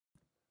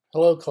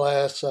Hello,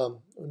 class.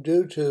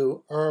 Due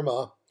to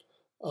Irma,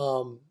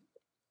 um,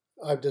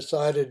 I've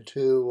decided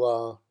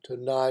to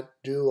not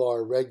do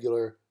our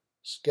regular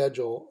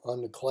schedule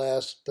on the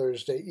class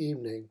Thursday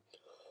evening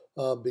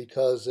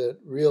because it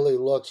really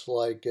looks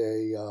like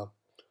a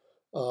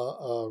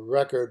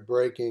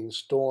record-breaking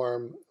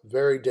storm,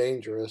 very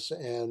dangerous,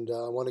 and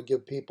I want to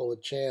give people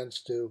a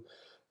chance to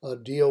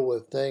deal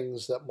with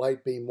things that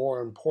might be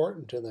more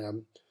important to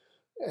them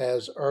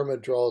as Irma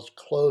draws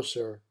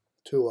closer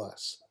to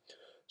us.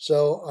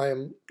 So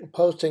I'm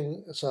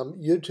posting some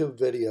YouTube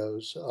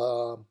videos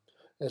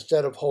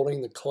instead of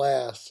holding the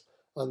class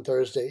on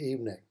Thursday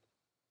evening.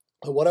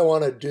 And what I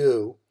want to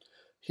do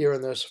here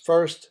in this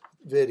first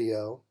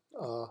video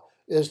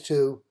is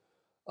to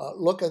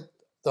look at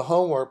the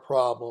homework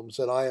problems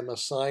that I am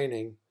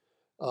assigning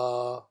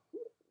to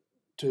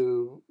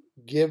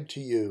give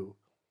to you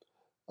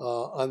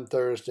on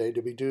Thursday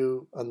to be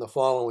due on the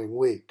following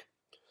week.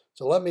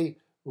 So let me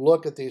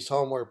look at these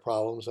homework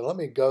problems and let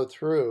me go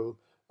through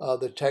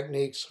the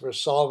techniques for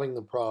solving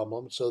the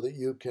problem so that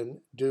you can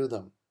do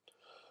them.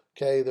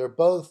 Okay, they're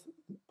both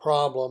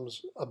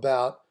problems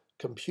about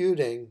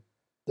computing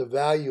the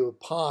value of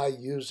pi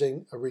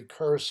using a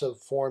recursive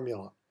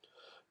formula.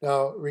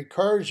 Now,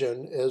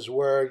 recursion is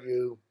where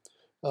you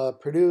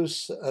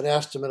produce an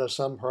estimate of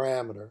some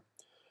parameter.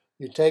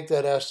 You take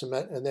that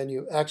estimate and then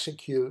you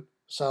execute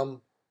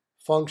some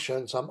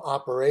function, some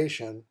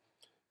operation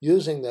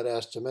using that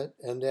estimate,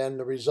 and then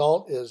the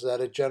result is that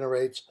it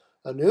generates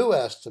a new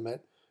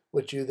estimate,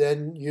 which you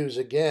then use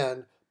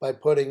again by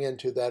putting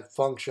into that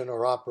function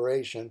or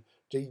operation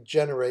to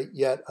generate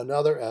yet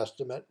another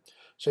estimate.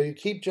 So you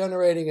keep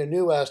generating a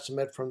new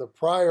estimate from the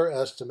prior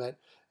estimate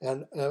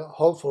and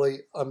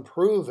hopefully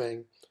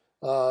improving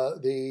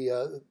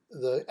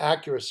the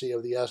accuracy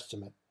of the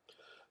estimate.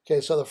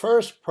 Okay, so the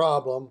first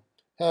problem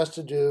has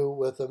to do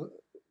with a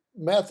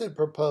method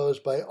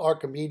proposed by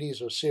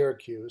Archimedes of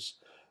Syracuse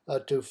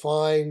to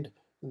find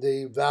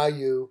the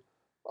value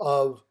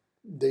of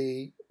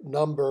the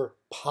number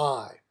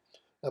pi.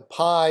 Now,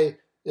 pi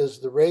is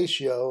the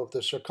ratio of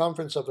the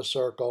circumference of a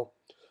circle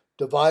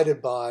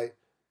divided by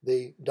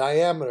the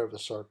diameter of a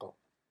circle.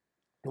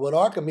 What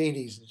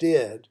Archimedes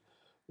did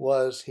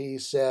was he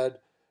said,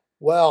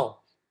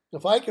 well,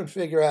 if I can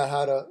figure out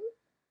how to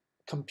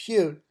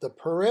compute the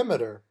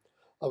perimeter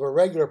of a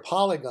regular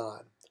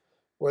polygon,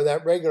 where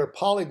that regular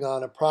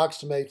polygon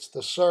approximates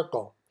the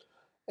circle,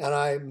 and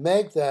I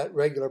make that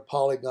regular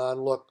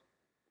polygon look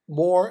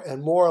more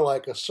and more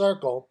like a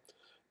circle,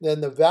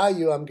 then the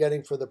value I'm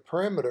getting for the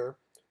perimeter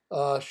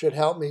should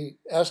help me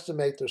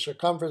estimate the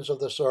circumference of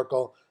the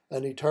circle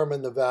and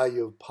determine the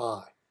value of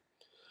pi.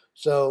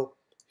 So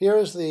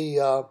here's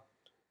the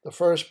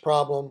first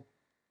problem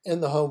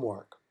in the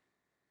homework.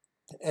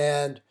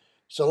 And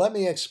so let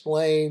me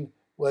explain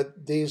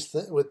what these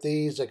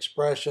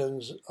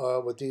expressions,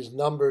 what these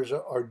numbers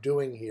are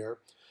doing here.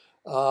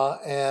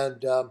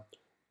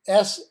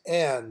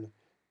 Sn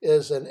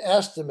is an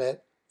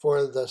estimate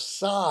for the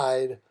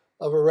side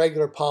of a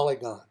regular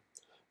polygon.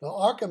 Now,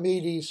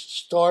 Archimedes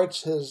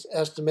starts his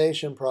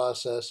estimation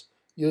process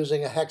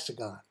using a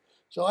hexagon.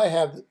 So I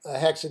have a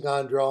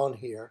hexagon drawn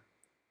here.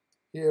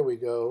 Here we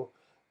go.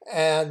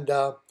 And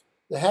the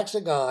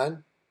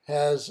hexagon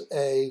has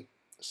a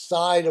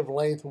side of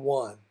length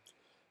 1.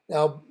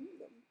 Now,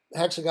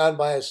 hexagon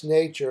by its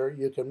nature,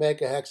 you can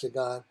make a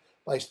hexagon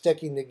by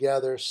sticking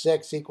together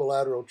 6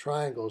 equilateral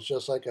triangles,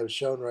 just like I've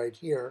shown right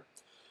here.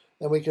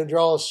 And we can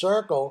draw a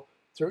circle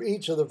through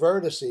each of the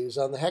vertices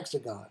on the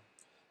hexagon.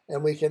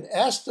 And we can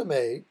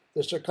estimate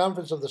the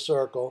circumference of the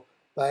circle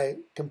by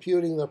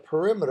computing the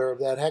perimeter of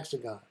that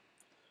hexagon.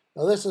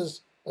 Now this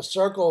is a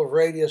circle of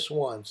radius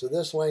 1, so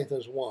this length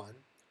is 1.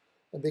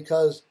 And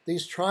because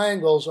these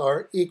triangles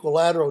are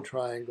equilateral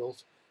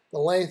triangles, the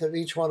length of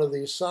each one of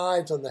these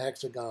sides on the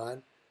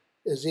hexagon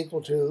is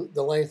equal to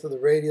the length of the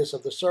radius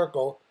of the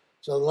circle,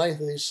 so the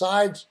length of these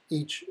sides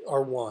each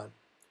are 1.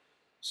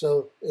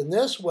 So in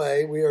this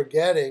way, we are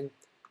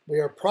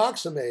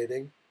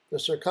approximating the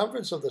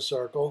circumference of the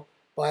circle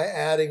by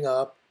adding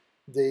up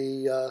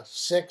the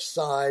 6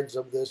 sides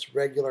of this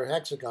regular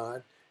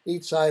hexagon.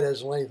 Each side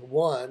has length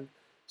 1,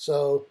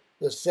 so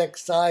the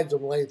 6 sides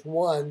of length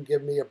 1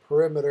 give me a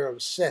perimeter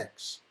of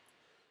 6.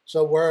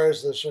 So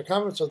whereas the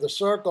circumference of the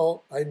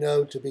circle I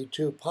know to be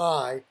 2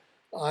 pi,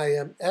 I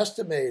am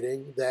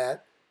estimating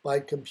that by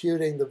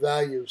computing the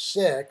value of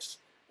 6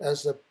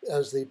 as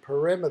the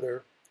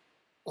perimeter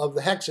of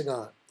the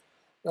hexagon.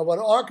 Now what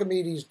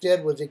Archimedes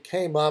did was he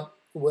came up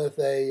with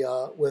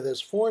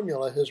his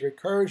formula. His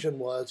recursion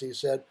was, he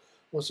said,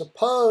 well,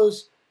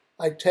 suppose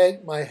I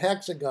take my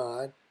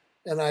hexagon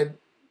and I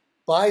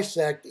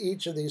bisect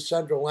each of these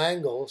central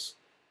angles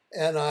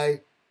and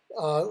I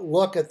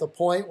look at the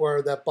point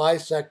where that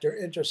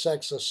bisector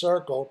intersects a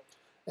circle,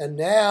 and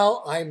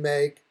now I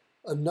make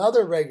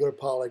another regular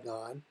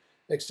polygon,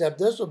 except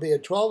this will be a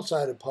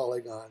 12-sided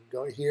polygon,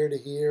 go here to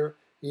here,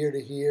 here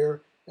to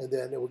here, and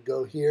then it would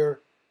go here,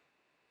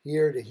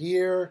 here to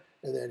here,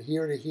 and then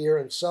here to here,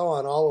 and so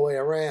on all the way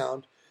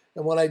around.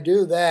 And when I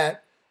do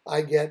that,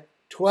 I get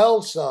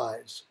 12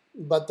 sides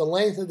but the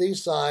length of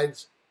these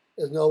sides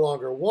is no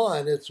longer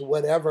 1. It's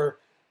whatever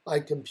I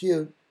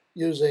compute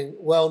using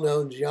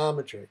well-known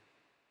geometry.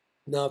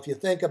 Now, if you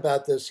think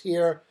about this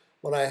here,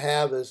 what I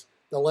have is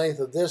the length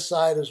of this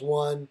side is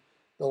 1,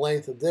 the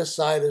length of this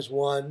side is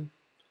 1.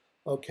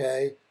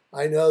 Okay,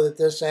 I know that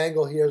this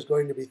angle here is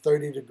going to be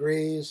 30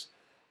 degrees.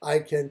 I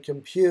can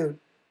compute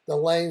the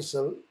lengths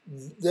of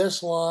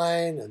this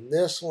line and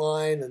this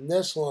line and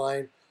this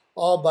line,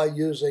 all by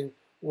using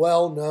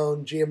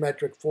well-known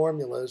geometric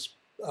formulas,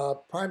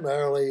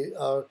 primarily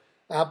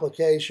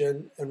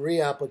application and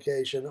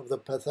reapplication of the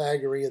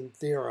Pythagorean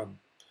theorem.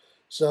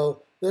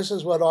 So this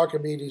is what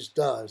Archimedes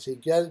does. He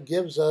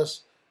gives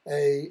us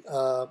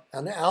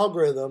an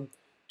algorithm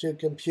to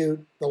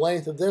compute the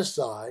length of this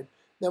side.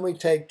 Then we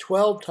take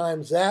 12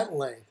 times that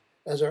length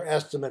as our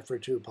estimate for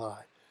 2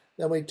 pi.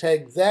 Then we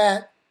take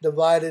that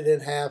divided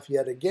in half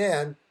yet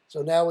again.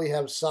 So now we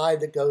have side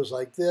that goes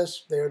like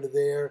this, there to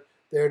there,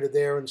 there to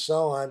there, and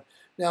so on.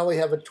 Now we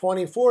have a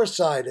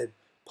 24-sided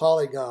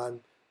polygon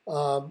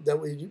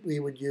that we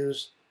would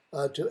use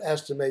to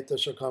estimate the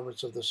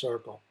circumference of the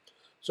circle.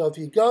 So if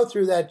you go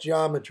through that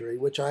geometry,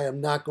 which I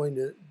am not going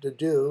to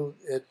do,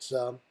 it's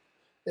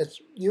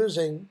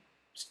using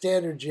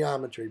standard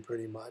geometry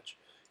pretty much.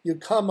 You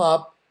come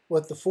up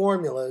with the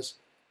formulas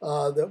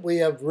that we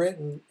have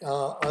written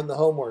on the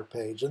homework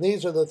page. And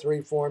these are the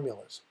 3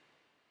 formulas,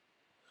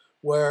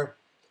 where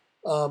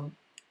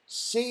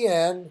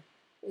Cn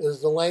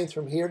is the length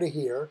from here to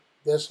here.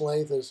 This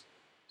length is,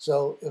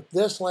 so if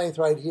this length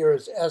right here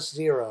is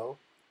S0,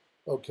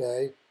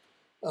 okay,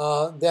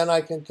 then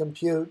I can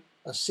compute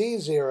a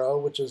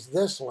C0, which is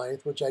this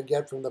length, which I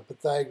get from the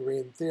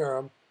Pythagorean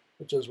theorem,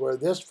 which is where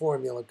this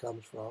formula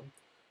comes from.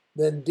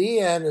 Then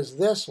dn is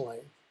this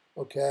length,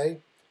 okay?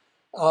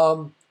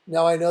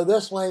 Now I know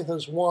this length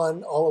is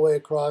 1 all the way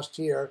across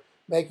here,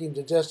 making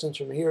the distance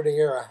from here to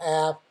here a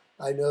half.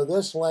 I know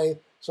this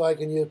length, so I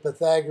can use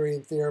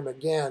Pythagorean theorem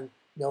again,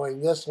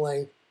 knowing this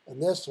length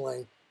and this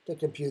length, to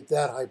compute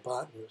that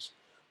hypotenuse.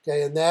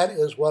 Okay, and that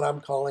is what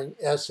I'm calling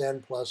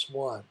Sn plus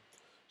 1.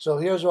 So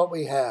here's what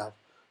we have.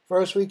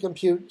 First we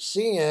compute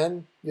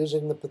Cn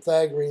using the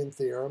Pythagorean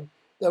theorem.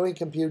 Then we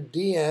compute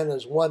dn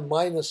as 1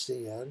 minus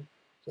Cn.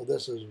 So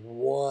this is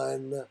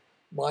 1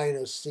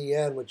 minus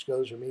Cn, which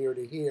goes from here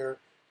to here.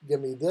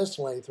 Give me this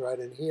length right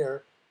in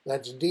here.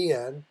 That's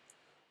dn.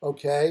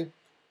 Okay,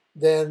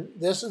 then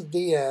this is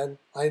dn.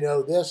 I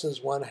know this is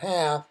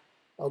 1/2.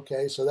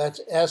 Okay, so that's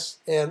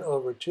Sn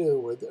over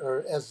 2,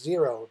 or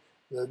S0.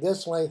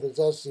 This length is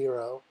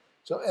S0.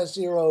 So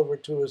S0 over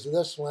 2 is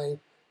this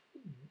length.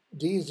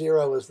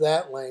 D0 is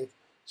that length.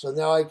 So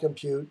now I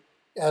compute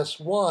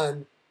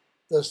S1,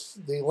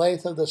 the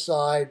length of the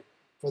side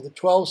for the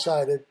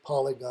 12-sided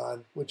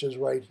polygon, which is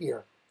right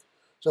here.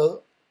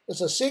 So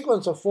it's a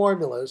sequence of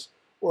formulas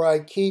where I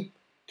keep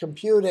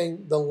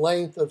computing the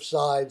length of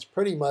sides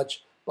pretty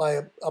much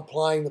by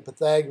applying the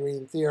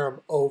Pythagorean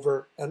theorem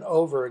over and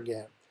over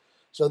again.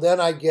 So then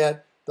I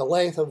get the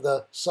length of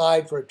the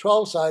side for a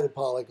 12-sided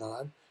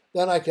polygon.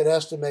 Then I could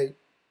estimate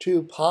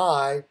 2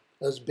 pi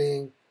as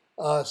being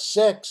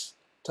 6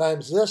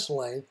 times this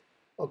length,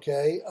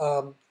 okay?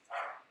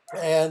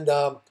 And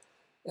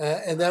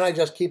then I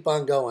just keep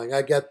on going.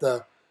 I get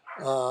the,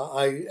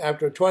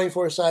 after a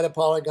 24-sided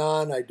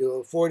polygon, I do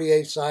a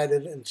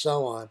 48-sided and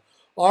so on.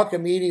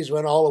 Archimedes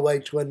went all the way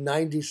to a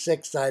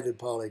 96-sided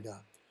polygon.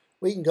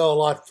 We can go a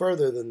lot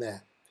further than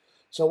that.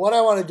 So what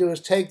I want to do is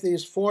take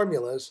these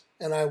formulas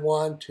and I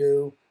want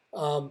to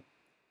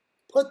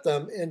put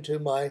them into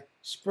my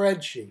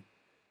spreadsheet.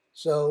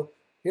 So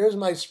here's a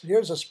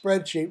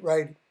spreadsheet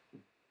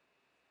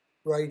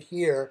right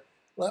here.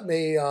 Let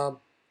me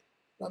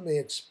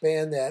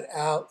expand that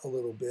out a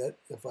little bit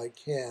if I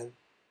can.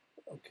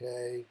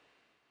 Okay.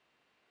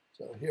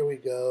 So here we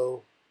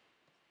go.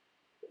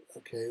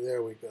 Okay,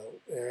 there we go.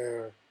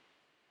 There.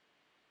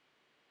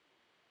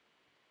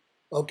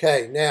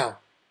 Okay, now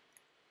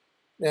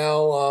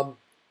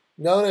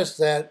notice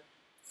that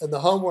in the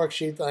homework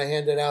sheet that I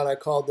handed out, I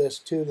called this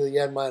 2 to the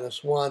n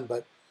minus 1,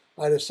 but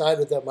I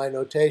decided that my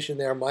notation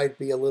there might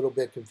be a little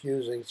bit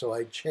confusing, so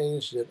I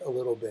changed it a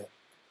little bit.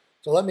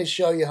 So let me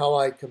show you how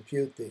I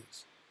compute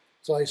these.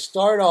 So I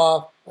start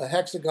off a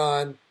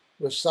hexagon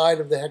with side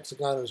of the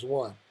hexagon is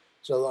 1.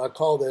 So I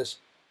call this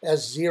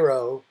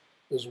S0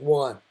 is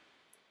 1.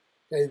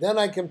 Okay, then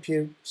I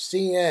compute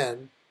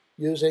Cn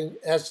using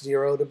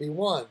S0 to be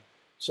 1.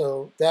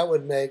 So that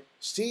would make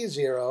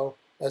C0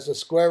 as the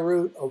square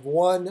root of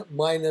 1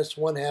 minus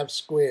 1/2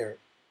 squared.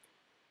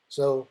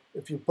 So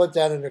if you put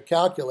that in a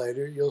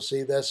calculator, you'll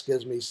see this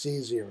gives me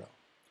C0.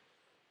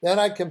 Then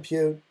I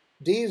compute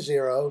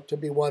D0 to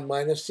be 1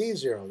 minus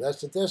C0.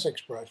 That's this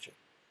expression.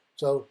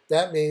 So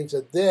that means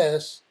that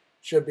this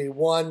should be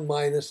 1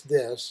 minus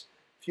this.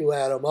 If you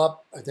add them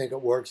up, I think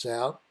it works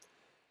out.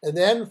 And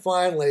then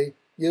finally,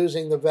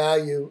 using the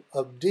value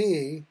of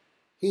D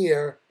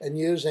here and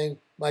using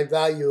my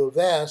value of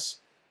S,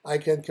 I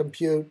can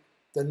compute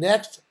the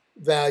next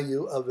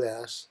value of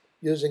S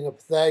using a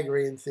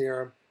Pythagorean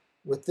theorem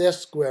with this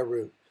square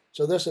root.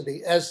 So this would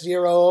be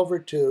S0 over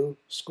 2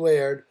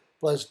 squared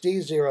plus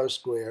d0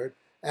 squared,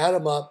 add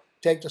them up,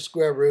 take the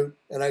square root,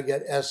 and I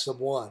get s sub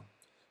 1.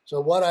 So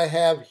what I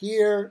have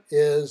here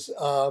is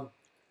a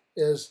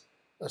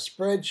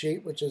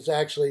spreadsheet which is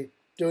actually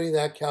doing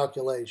that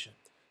calculation.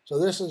 So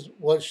this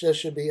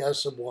should be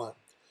s sub 1.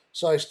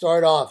 So I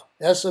start off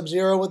s sub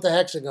 0 with the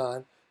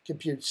hexagon,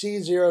 compute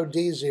c0,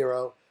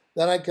 d0,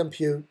 then I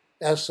compute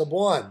s sub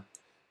 1.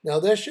 Now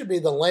this should be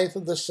the length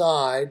of the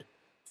side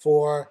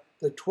for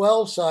the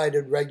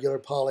 12-sided regular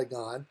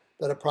polygon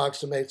that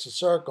approximates a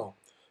circle.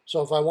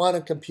 So if I want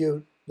to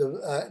compute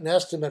an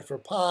estimate for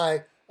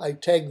pi, I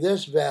take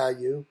this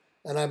value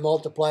and I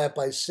multiply it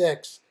by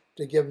 6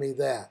 to give me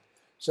that.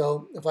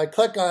 So if I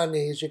click on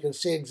these, you can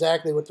see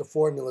exactly what the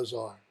formulas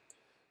are.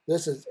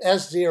 This is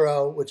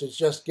S0, which is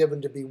just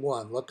given to be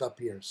 1. Look up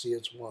here, see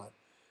it's 1.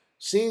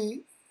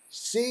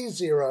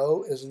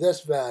 C0 is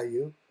this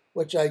value,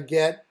 which I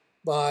get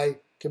by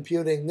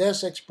computing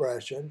this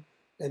expression,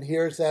 and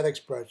here's that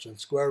expression,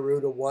 square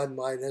root of 1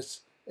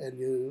 minus, and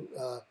you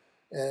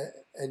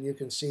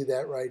can see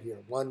that right here,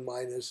 1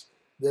 minus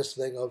this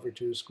thing over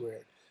 2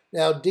 squared.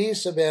 Now d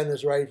sub n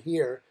is right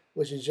here,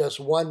 which is just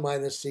 1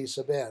 minus c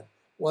sub n.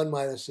 1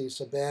 minus c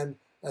sub n,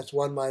 that's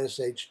 1 minus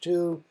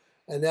h2,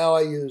 and now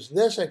I use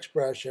this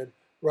expression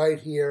right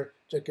here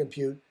to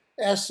compute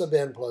s sub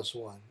n plus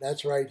 1.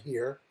 That's right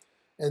here.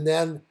 And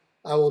then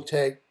I will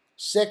take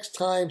 6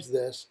 times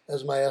this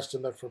as my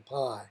estimate for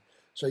pi.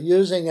 So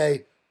using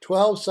a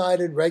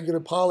 12-sided regular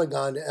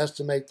polygon to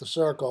estimate the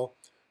circle,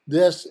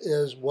 this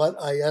is what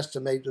I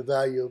estimate the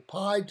value of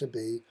pi to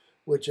be,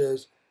 which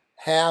is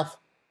half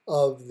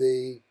of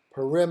the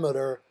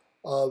perimeter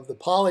of the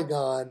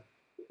polygon,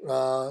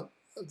 the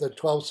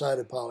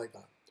 12-sided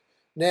polygon.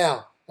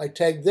 Now, I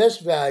take this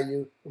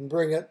value and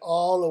bring it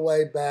all the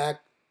way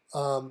back,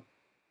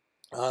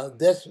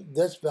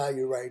 this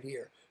value right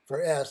here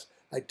for s.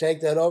 I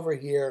take that over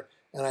here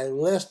and I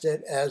list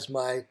it as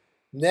my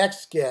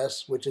next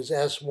guess, which is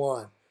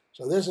S1.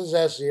 So this is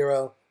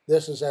S0,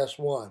 this is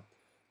S1.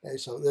 Okay,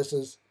 so this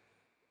is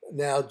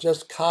now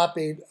just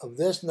copied of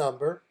this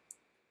number.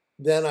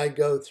 Then I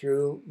go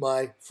through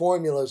my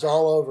formulas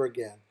all over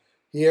again.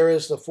 Here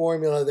is the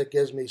formula that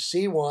gives me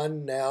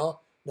C1 now,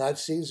 not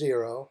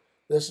C0.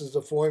 This is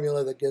the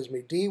formula that gives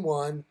me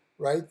D1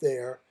 right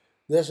there.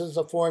 This is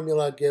the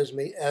formula that gives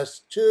me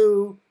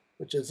S2,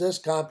 which is this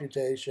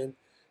computation.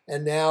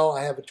 And now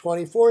I have a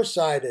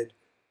 24-sided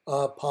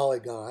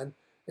polygon,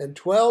 and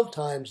 12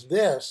 times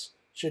this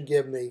should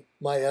give me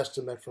my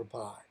estimate for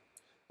pi.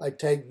 I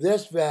take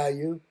this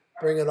value,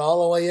 bring it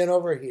all the way in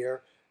over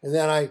here, and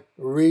then I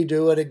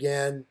redo it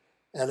again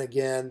and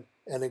again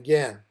and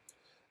again.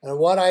 And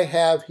what I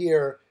have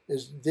here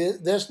is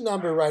this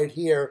number right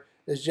here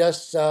is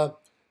just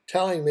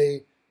telling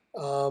me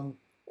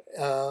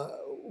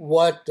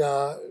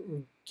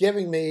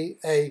giving me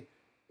a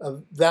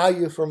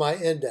value for my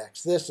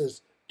index. This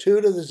is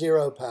 2 to the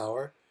 0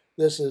 power.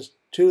 This is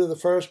 2 to the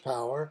first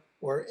power,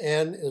 where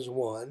n is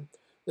 1.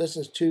 This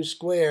is 2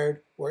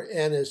 squared, where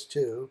n is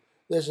 2.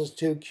 This is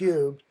 2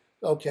 cubed.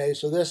 Okay,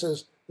 so this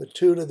is the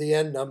 2 to the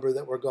n number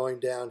that we're going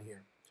down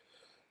here.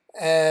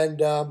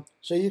 And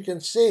so you can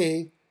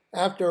see,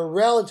 after a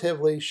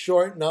relatively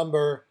short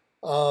number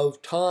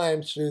of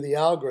times through the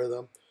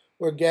algorithm,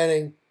 we're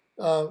getting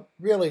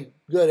really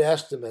good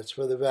estimates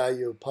for the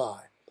value of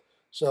pi.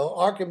 So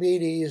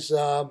Archimedes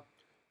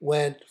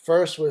went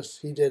first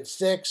he did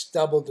 6,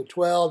 doubled to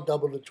 12,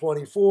 doubled to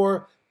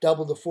 24,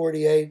 doubled to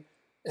 48,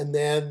 and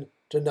then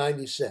to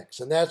 96.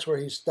 And that's where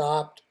he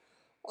stopped.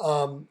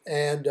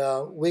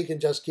 We can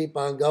just keep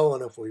on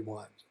going if we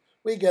want.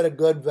 We get a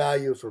good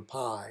value for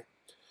pi.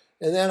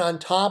 And then on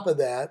top of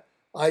that,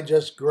 I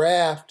just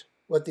graphed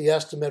what the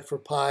estimate for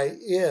pi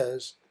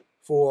is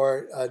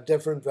for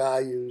different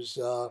values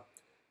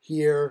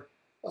here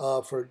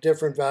for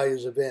different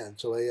values of n.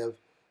 So I have,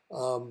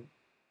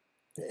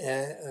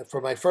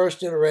 for my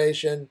first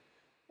iteration,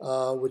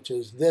 which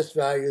is this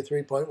value,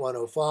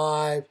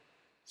 3.105.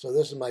 So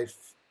this is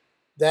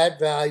that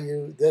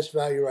value, this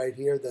value right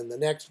here. Then the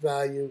next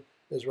value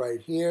is right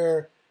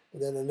here.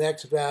 And then the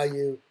next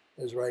value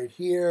is right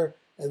here.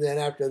 And then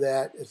after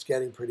that, it's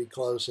getting pretty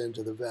close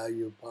into the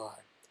value of pi.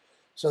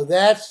 So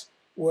that's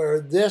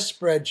where this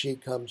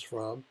spreadsheet comes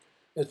from.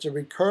 It's a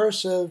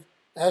recursive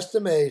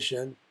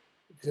estimation,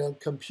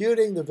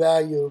 computing the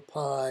value of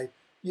pi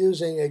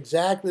using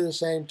exactly the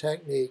same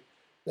technique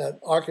that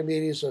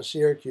Archimedes of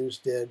Syracuse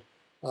did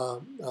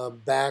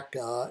back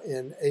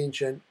in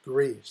ancient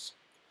Greece.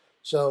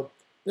 So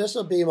this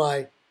will be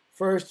my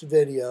first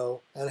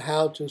video on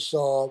how to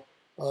solve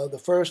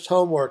the first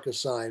homework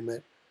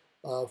assignment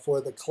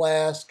for the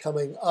class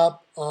coming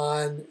up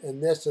on,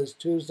 and this is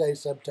Tuesday,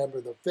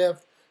 September the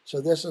 5th. So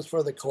this is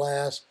for the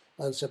class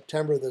on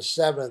September the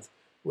 7th,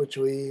 which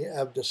I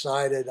have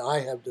decided,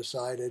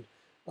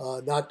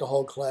 not the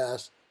whole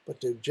class, but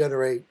to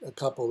generate a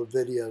couple of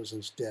videos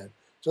instead.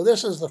 So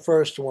this is the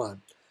first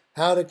one,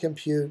 how to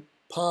compute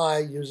pi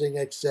using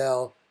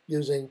Excel,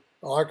 using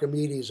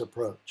Archimedes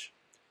approach.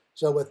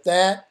 So with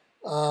that,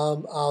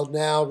 I'll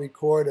now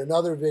record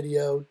another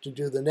video to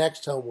do the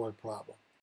next homework problem.